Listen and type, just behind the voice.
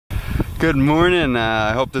Good morning.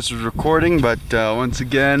 I hope this is recording, but once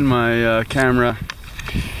again my camera,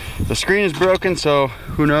 the screen is broken, so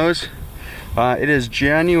who knows. It is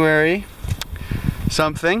January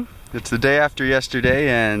something. It's the day after yesterday,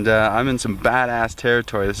 and I'm in some badass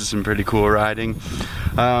territory. This is some pretty cool riding.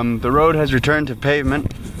 The road has returned to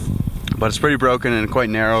pavement, but it's pretty broken and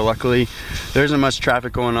quite narrow. Luckily, there isn't much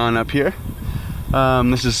traffic going on up here.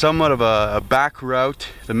 This is somewhat of a back route.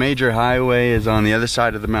 The major highway is on the other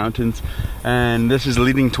side of the mountains, and this is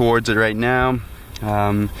leading towards it right now.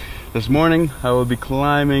 This morning I will be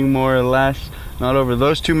climbing more or less, not over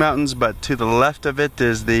those two mountains, but to the left of it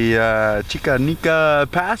is the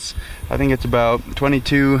Chicanica Pass. I think it's about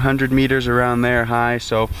 2,200 meters around there high,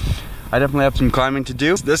 so I definitely have some climbing to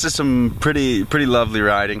do. This is some pretty lovely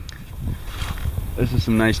riding. This is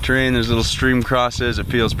some nice terrain. There's little stream crosses. It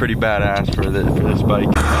feels pretty badass for this bike.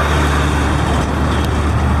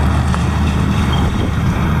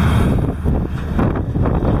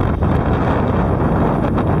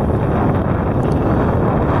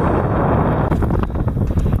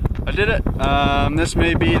 I did it. This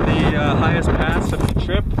may be the highest pass of the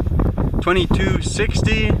trip.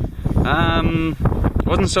 2260.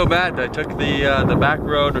 Wasn't so bad. I took the back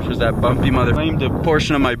road, which was that bumpy mother. Claimed a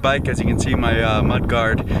portion of my bike. As you can see, my mud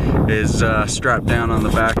guard is strapped down on the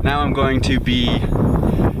back. Now I'm going to be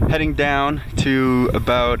heading down to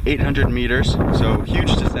about 800 meters, so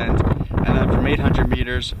huge descent. And then from 800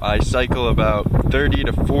 meters, I cycle about 30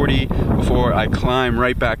 to 40 before I climb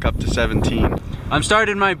right back up to 17. I'm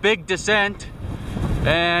starting my big descent,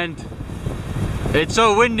 and it's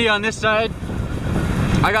so windy on this side.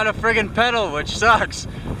 I got a friggin' pedal, which sucks.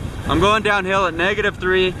 I'm going downhill at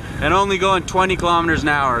 -3 and only going 20 kilometers an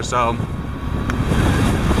hour, so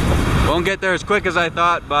won't get there as quick as I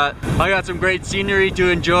thought, but I got some great scenery to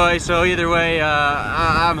enjoy, so either way,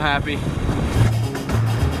 I'm happy.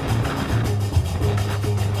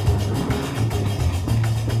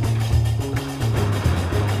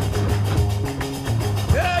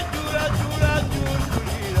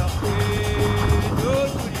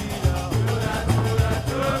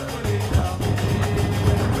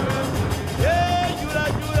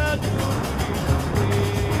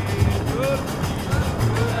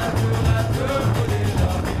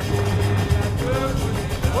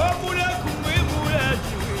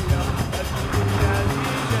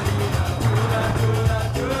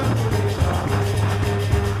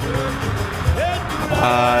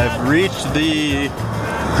 I've reached the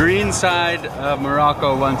green side of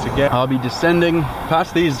Morocco once again. I'll be descending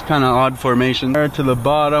past these kind of odd formations there to the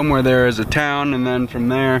bottom where there is a town, and then from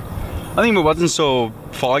there, I think it wasn't so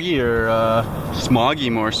foggy or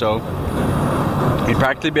smoggy more so. You'd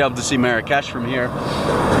practically be able to see Marrakesh from here.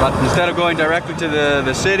 But instead of going directly to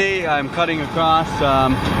the city, I'm cutting across,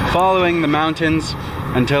 following the mountains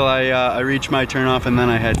until I reach my turnoff, and then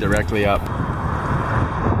I head directly up.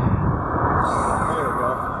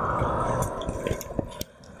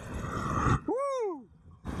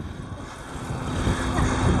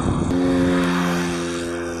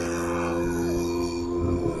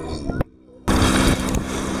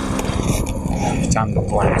 Time to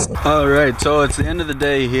blast. Alright, so it's the end of the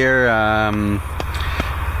day here.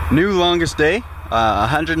 New longest day,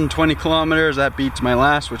 120 kilometers. That beats my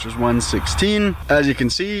last, which was 116. As you can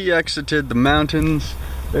see, exited the mountains.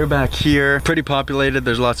 They're back here. Pretty populated.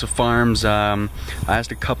 There's lots of farms. I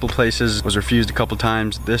asked a couple places, was refused a couple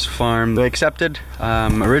times. This farm they accepted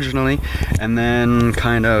originally, and then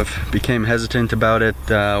kind of became hesitant about it.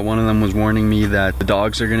 One of them was warning me that the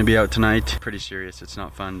dogs are going to be out tonight. Pretty serious. It's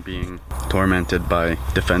not fun being tormented by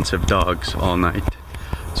defensive dogs all night.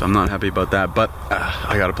 So I'm not happy about that, but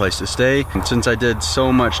I got a place to stay. And since I did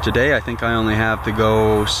so much today, I think I only have to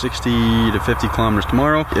go 60 to 50 kilometers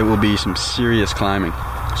tomorrow. It will be some serious climbing.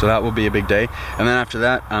 So that will be a big day. And then after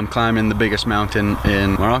that, I'm climbing the biggest mountain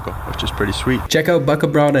in Morocco, which is pretty sweet. Check out Buck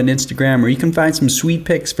Abroad on Instagram, where you can find some sweet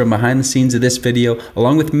pics from behind the scenes of this video,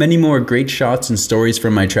 along with many more great shots and stories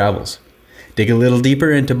from my travels. Dig a little deeper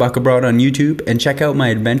into Buck Abroad on YouTube and check out my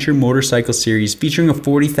adventure motorcycle series featuring a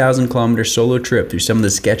 40,000 kilometer solo trip through some of the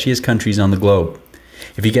sketchiest countries on the globe.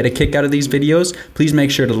 If you get a kick out of these videos, please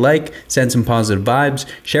make sure to like, send some positive vibes,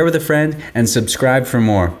 share with a friend, and subscribe for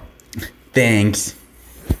more. Thanks.